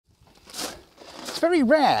very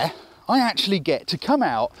rare I actually get to come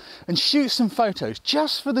out and shoot some photos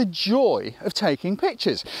just for the joy of taking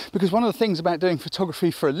pictures. Because one of the things about doing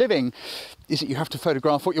photography for a living is that you have to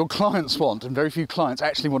photograph what your clients want, and very few clients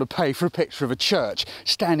actually want to pay for a picture of a church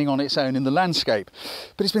standing on its own in the landscape.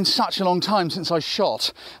 But it's been such a long time since I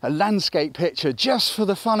shot a landscape picture just for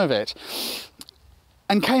the fun of it,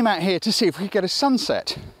 and came out here to see if we could get a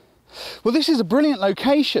sunset. Well, this is a brilliant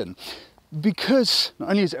location, because not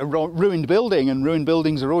only is it a ruined building, and ruined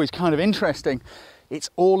buildings are always kind of interesting, it's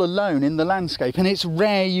all alone in the landscape, and it's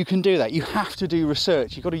rare you can do that. You have to do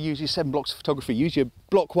research. You've got to use your 7 blocks of photography, use your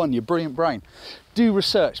block 1, your brilliant brain. Do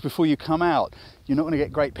research before you come out. You're not going to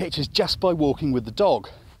get great pictures just by walking with the dog.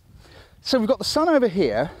 So we've got the sun over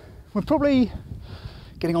here. We're probably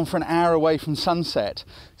getting on for an hour away from sunset.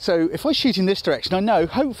 So if I shoot in this direction, I know,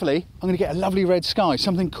 hopefully, I'm going to get a lovely red sky,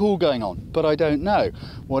 something cool going on, but I don't know.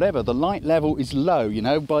 Whatever, the light level is low, you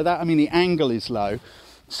know, by that I mean the angle is low.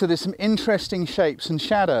 So there's some interesting shapes and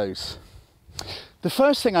shadows. The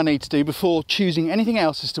first thing I need to do before choosing anything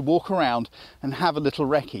else is to walk around and have a little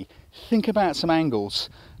recce. Think about some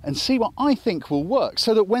angles and see what I think will work,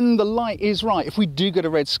 so that when the light is right, if we do get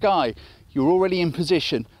a red sky, you're already in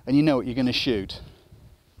position and you know what you're going to shoot.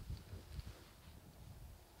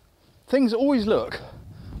 Things always look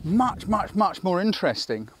much more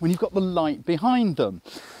interesting when you've got the light behind them.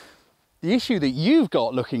 The issue that you've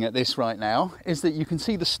got looking at this right now is that you can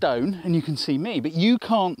see the stone and you can see me, but you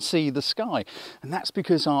can't see the sky. And that's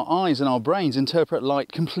because our eyes and our brains interpret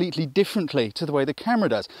light completely differently to the way the camera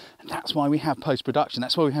does. And that's why we have post-production.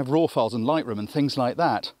 That's why we have raw files and Lightroom and things like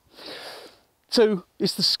that. So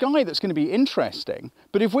it's the sky that's going to be interesting.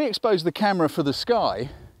 But if we expose the camera for the sky,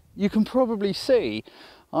 you can probably see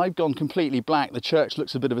I've gone completely black. The church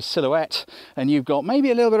looks a bit of a silhouette, and you've got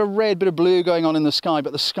maybe a little bit of red, bit of blue going on in the sky,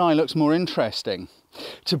 but the sky looks more interesting.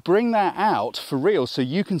 To bring that out for real so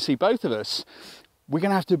you can see both of us, we're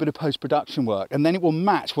going to have to do a bit of post-production work, and then it will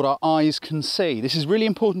match what our eyes can see. This is really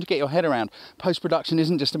important to get your head around. Post-production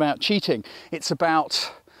isn't just about cheating. It's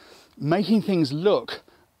about making things look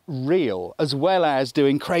real, as well as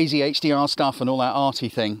doing crazy HDR stuff and all that arty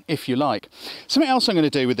thing, if you like. Something else I'm going to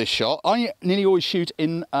do with this shot, I nearly always shoot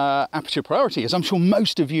in aperture priority, as I'm sure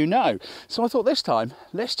most of you know. So I thought this time,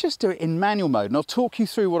 let's just do it in manual mode, and I'll talk you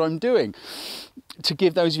through what I'm doing to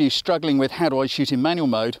give those of you struggling with how do I shoot in manual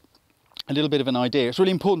mode a little bit of an idea. It's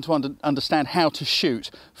really important to understand how to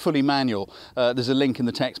shoot fully manual. There's a link in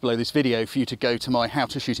the text below this video for you to go to my how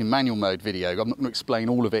to shoot in manual mode video. I'm not going to explain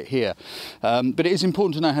all of it here, but it is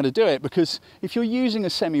important to know how to do it, because if you're using a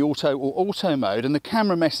semi-auto or auto mode and the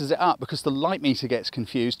camera messes it up because the light meter gets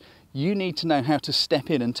confused, you need to know how to step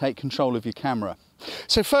in and take control of your camera.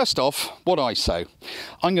 So first off, what ISO?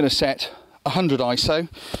 I'm going to set 100 ISO,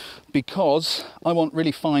 because I want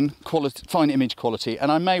really fine image quality, and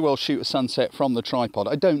I may well shoot a sunset from the tripod.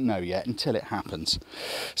 I don't know yet until it happens.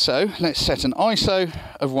 So let's set an ISO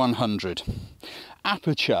of 100.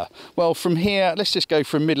 Aperture, well, from here let's just go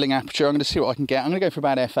for a middling aperture. I'm going to see what I can get. I'm going to go for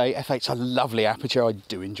about f8. f8's a lovely aperture. I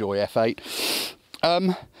do enjoy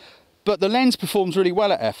f8. But the lens performs really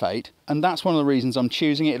well at f8, and that's one of the reasons I'm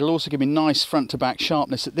choosing it. It'll also give me nice front to back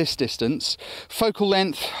sharpness at this distance. Focal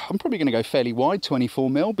length, I'm probably going to go fairly wide,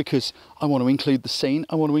 24mm, because I want to include the scene,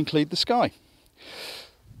 I want to include the sky.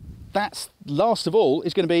 That's, last of all,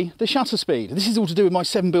 is going to be the shutter speed. This is all to do with my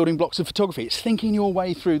 7 building blocks of photography. It's thinking your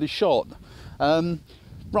way through the shot.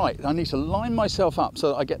 Right, I need to line myself up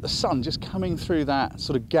so that I get the sun just coming through that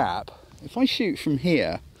sort of gap. If I shoot from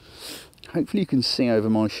here, hopefully you can see over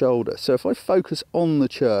my shoulder. So if I focus on the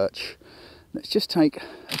church, let's just take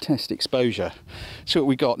a test exposure. So what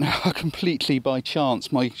we got now, completely by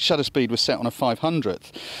chance, my shutter speed was set on a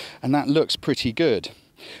 500th, and that looks pretty good.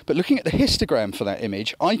 But looking at the histogram for that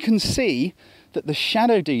image, I can see that the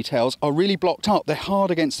shadow details are really blocked up. They're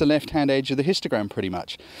hard against the left-hand edge of the histogram pretty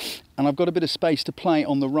much. And I've got a bit of space to play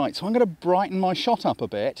on the right. So I'm going to brighten my shot up a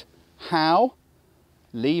bit. How?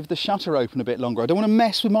 Leave the shutter open a bit longer. I don't want to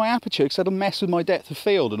mess with my aperture, because that'll mess with my depth of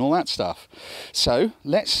field and all that stuff. So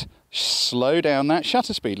let's slow down that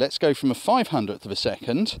shutter speed. Let's go from a 500th of a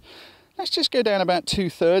second. Let's just go down about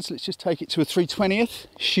 2/3. Let's just take it to a 3/20th.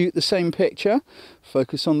 Shoot the same picture.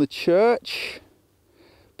 Focus on the church.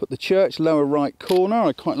 Put the church lower right corner.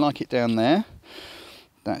 I quite like it down there.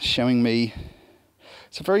 That's showing me,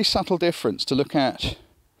 it's a very subtle difference to look at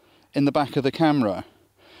in the back of the camera.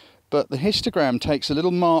 But the histogram takes a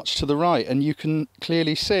little march to the right, and you can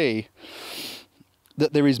clearly see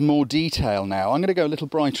that there is more detail now. I'm going to go a little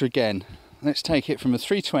brighter again. Let's take it from a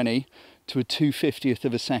 320 to a 2/50th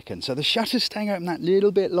of a second. So the shutter's staying open that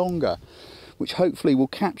little bit longer, which hopefully will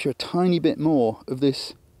capture a tiny bit more of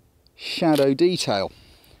this shadow detail.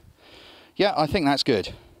 Yeah, I think that's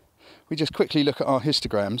good. We just quickly look at our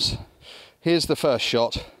histograms. Here's the first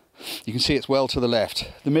shot. You can see it's well to the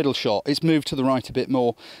left. The middle shot, it's moved to the right a bit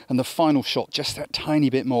more, and the final shot just that tiny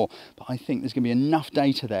bit more. But I think there's going to be enough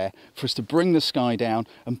data there for us to bring the sky down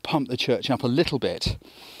and pump the church up a little bit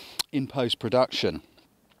in post-production.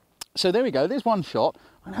 So there we go, there's one shot.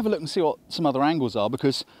 I'm going to have a look and see what some other angles are,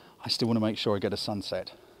 because I still want to make sure I get a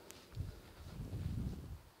sunset.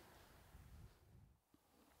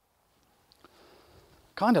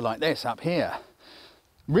 Kind of like this up here.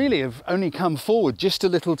 Really have only come forward just a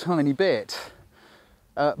little tiny bit,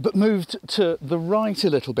 but moved to the right a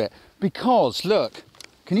little bit, because look,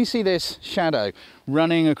 can you see this shadow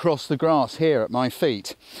running across the grass here at my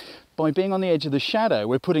feet? By being on the edge of the shadow,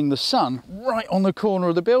 we're putting the sun right on the corner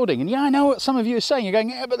of the building. And yeah, I know what some of you are saying. You're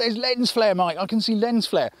going, yeah, but there's lens flare, Mike. I can see lens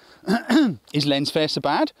flare. Is lens flare so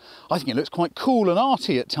bad? I think it looks quite cool and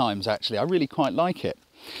arty at times, actually. I really quite like it.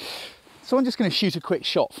 So I'm just going to shoot a quick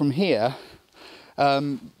shot from here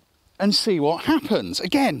and see what happens.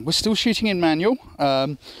 Again, we're still shooting in manual.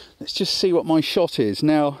 Let's just see what my shot is.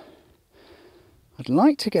 Now, I'd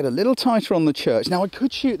like to get a little tighter on the church. Now, I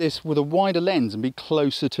could shoot this with a wider lens and be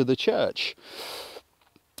closer to the church,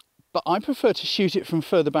 but I prefer to shoot it from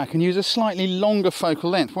further back and use a slightly longer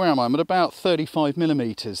focal length. Where am I? I'm at about 35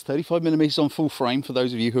 millimeters. 35 millimeters on full frame, for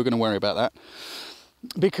those of you who are going to worry about that,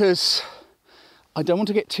 because I don't want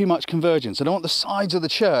to get too much convergence. I don't want the sides of the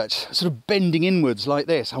church sort of bending inwards like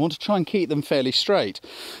this. I want to try and keep them fairly straight.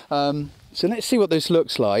 So let's see what this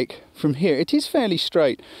looks like from here. It is fairly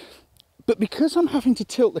straight, but because I'm having to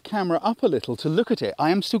tilt the camera up a little to look at it,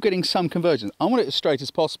 I am still getting some convergence. I want it as straight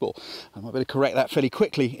as possible. I might be able to correct that fairly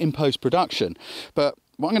quickly in post-production. But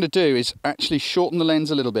what I'm going to do is actually shorten the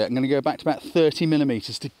lens a little bit. I'm going to go back to about 30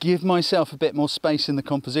 millimeters to give myself a bit more space in the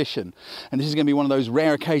composition. And this is going to be one of those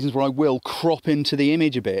rare occasions where I will crop into the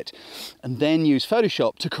image a bit and then use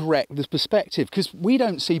Photoshop to correct the perspective, because we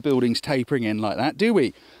don't see buildings tapering in like that, do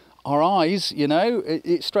we? Our eyes, you know,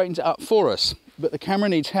 it straightens it up for us, but the camera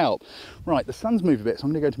needs help. Right, the sun's moved a bit, so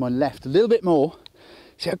I'm going to go to my left a little bit more.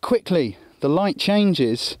 See how quickly the light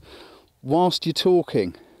changes whilst you're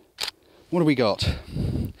talking. What have we got?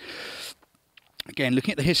 Again,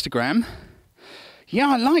 looking at the histogram. Yeah,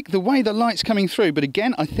 I like the way the light's coming through, but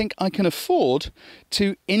again, I think I can afford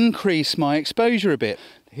to increase my exposure a bit.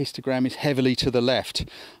 The histogram is heavily to the left.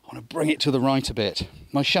 I want to bring it to the right a bit.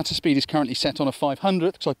 My shutter speed is currently set on a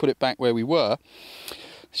 500, because I put it back where we were.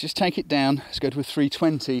 Let's just take it down. Let's go to a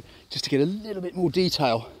 320, just to get a little bit more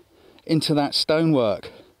detail into that stonework.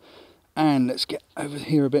 And let's get over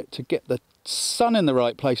here a bit to get the sun in the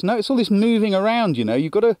right place. Notice all this moving around, you know.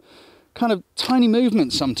 You've got a kind of tiny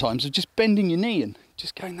movement sometimes of just bending your knee and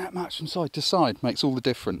just going that much from side to side makes all the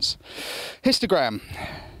difference. Histogram.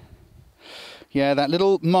 Yeah, that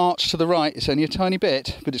little march to the right, it's only a tiny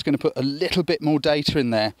bit, but it's going to put a little bit more data in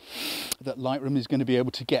there that Lightroom is going to be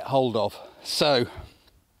able to get hold of. So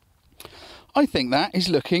I think that is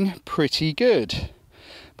looking pretty good.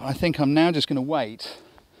 But I think I'm now just going to wait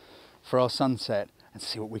for our sunset and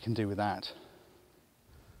see what we can do with that.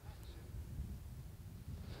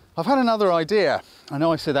 I've had another idea. I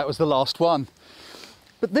know I said that was the last one,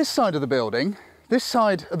 but this side of the building, this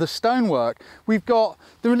side of the stonework, there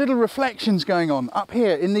are little reflections going on up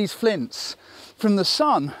here in these flints from the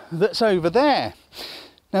sun that's over there.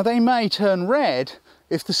 Now they may turn red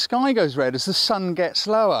if the sky goes red as the sun gets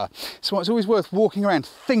lower. So it's always worth walking around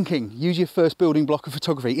thinking. Use your first building block of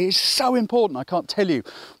photography. It is so important, I can't tell you,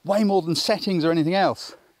 way more than settings or anything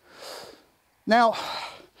else. Now,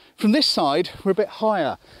 from this side, we're a bit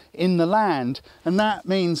higher in the land, and that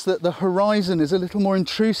means that the horizon is a little more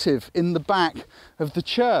intrusive in the back of the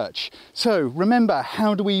church. So remember,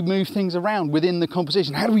 how do we move things around within the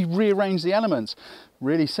composition? How do we rearrange the elements?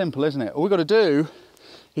 Really simple, isn't it? All we've got to do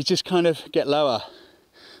is just kind of get lower.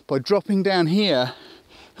 By dropping down here,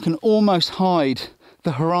 I can almost hide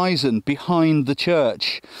the horizon behind the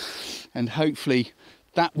church, and hopefully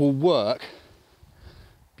that will work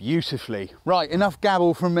beautifully. Right, enough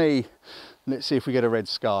gabble from me. Let's see if we get a red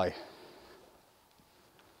sky.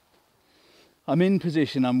 I'm in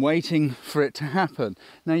position, I'm waiting for it to happen.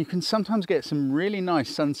 Now you can sometimes get some really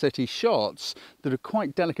nice sunsetty shots that are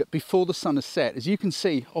quite delicate before the sun has set. As you can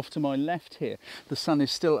see off to my left here, the sun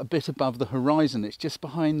is still a bit above the horizon. It's just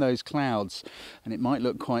behind those clouds, and it might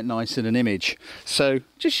look quite nice in an image. So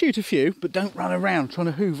just shoot a few, but don't run around trying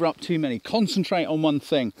to hoover up too many. Concentrate on one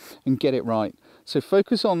thing and get it right. So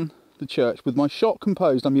focus on the church. With my shot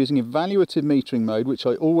composed, I'm using evaluative metering mode, which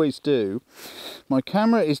I always do. My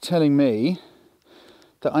camera is telling me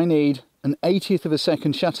that I need an 80th of a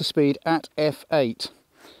second shutter speed at f8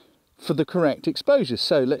 for the correct exposure.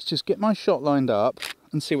 So let's just get my shot lined up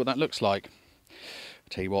and see what that looks like.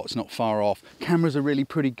 Tell you what, it's not far off. Cameras are really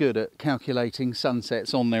pretty good at calculating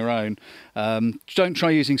sunsets on their own. Don't try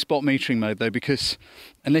using spot metering mode though, because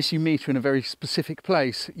unless you meter in a very specific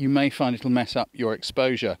place, you may find it'll mess up your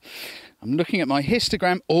exposure. I'm looking at my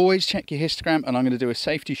histogram. Always check your histogram, and I'm going to do a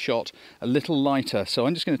safety shot a little lighter. So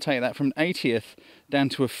I'm just going to take that from an 80th down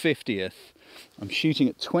to a 50th. I'm shooting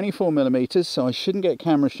at 24mm, so I shouldn't get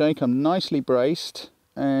camera shake. I'm nicely braced,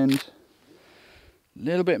 and a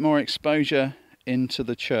little bit more exposure into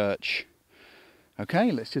the church.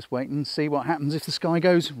 Okay, let's just wait and see what happens if the sky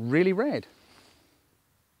goes really red.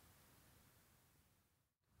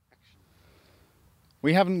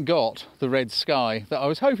 We haven't got the red sky that I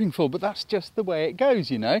was hoping for, but that's just the way it goes,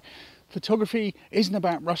 you know. Photography isn't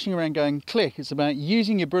about rushing around going click, it's about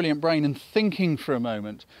using your brilliant brain and thinking for a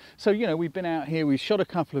moment. So, you know, we've been out here, we've shot a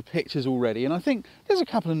couple of pictures already, and I think there's a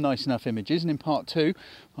couple of nice enough images, and in part two,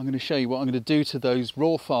 I'm going to show you what I'm going to do to those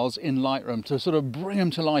raw files in Lightroom to sort of bring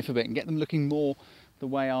them to life a bit and get them looking more the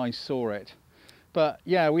way I saw it. But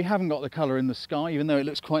yeah, we haven't got the colour in the sky, even though it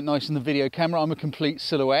looks quite nice in the video camera. I'm a complete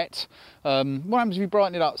silhouette. What happens if you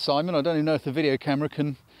brighten it up, Simon? I don't even know if the video camera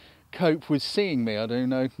can cope with seeing me. I don't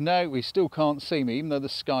know. No, we still can't see me, even though the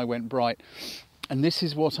sky went bright. And this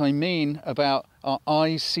is what I mean about our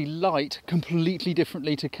eyes see light completely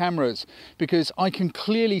differently to cameras, because I can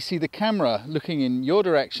clearly see the camera looking in your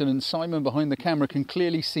direction, and Simon behind the camera can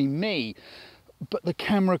clearly see me, but the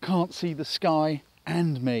camera can't see the sky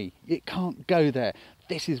and me. It can't go there.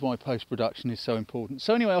 This is why post-production is so important.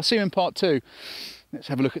 So anyway, I'll see you in part two. Let's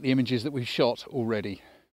have a look at the images that we've shot already.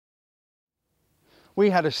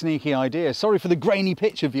 We had a sneaky idea. Sorry for the grainy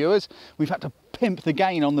picture, viewers. We've had to pimp the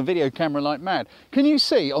gain on the video camera like mad. Can you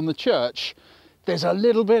see on the church, there's a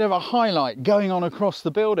little bit of a highlight going on across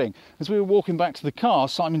the building? As we were walking back to the car,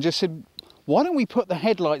 Simon just said, why don't we put the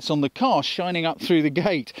headlights on the car shining up through the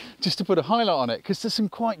gate just to put a highlight on it? Because there's some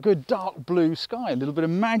quite good dark blue sky, a little bit of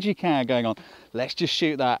magic hour going on. Let's just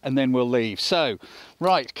shoot that and then we'll leave. So,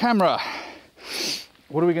 right, camera.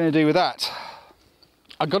 What are we going to do with that?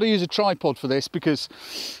 I've got to use a tripod for this because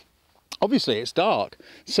obviously it's dark.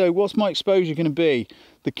 So what's my exposure going to be?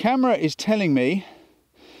 The camera is telling me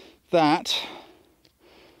that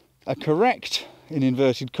a correct, in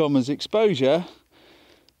inverted commas, exposure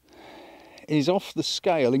is off the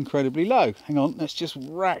scale incredibly low. Hang on, let's just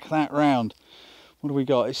rack that round. What do we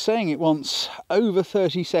got? It's saying it wants over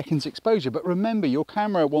 30 seconds exposure, but remember, your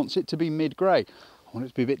camera wants it to be mid-grey. I want it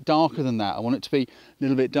to be a bit darker than that. I want it to be a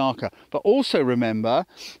little bit darker. But also remember,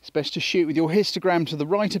 it's best to shoot with your histogram to the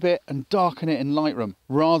right a bit and darken it in Lightroom,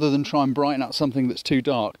 rather than try and brighten up something that's too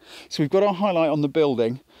dark. So we've got our highlight on the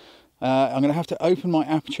building. I'm going to have to open my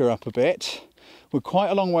aperture up a bit. We're quite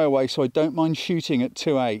a long way away, so I don't mind shooting at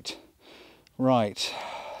 2.8. Right,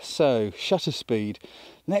 so shutter speed.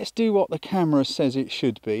 Let's do what the camera says it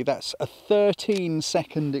should be. That's a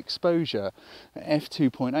 13-second exposure at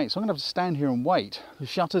f2.8. So I'm going to have to stand here and wait. The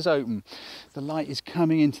shutter's open. The light is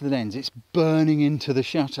coming into the lens. It's burning into the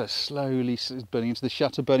shutter. Slowly, burning into the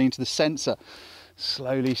shutter, burning into the sensor.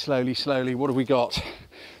 Slowly, slowly, slowly. What have we got?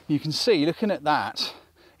 You can see, looking at that,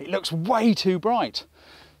 it looks way too bright,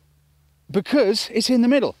 because it's in the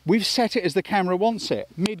middle. We've set it as the camera wants it,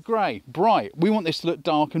 mid-grey, bright. We want this to look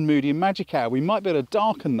dark and moody and magic hour. We might be able to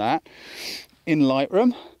darken that in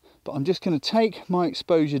Lightroom, but I'm just going to take my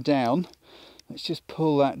exposure down. Let's just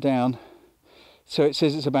pull that down. So it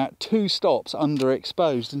says it's about 2 stops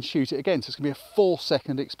underexposed, and shoot it again. So it's going to be a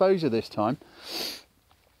 4-second exposure this time.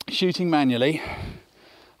 Shooting manually,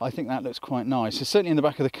 I think that looks quite nice. So certainly in the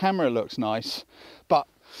back of the camera it looks nice, but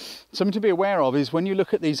something to be aware of is when you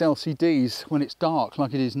look at these LCDs when it's dark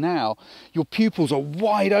like it is now, your pupils are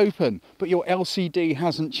wide open, but your LCD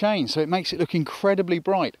hasn't changed, so it makes it look incredibly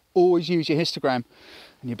bright. Always use your histogram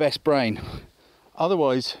and your best brain,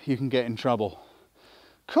 otherwise you can get in trouble.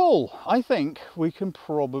 Cool, I think we can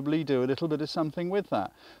probably do a little bit of something with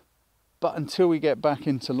that, but until we get back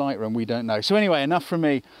into Lightroom we don't know. So anyway, enough from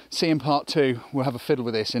me. See you in part 2. We'll have a fiddle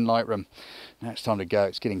with this in Lightroom. Now it's time to go,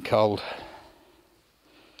 it's getting cold.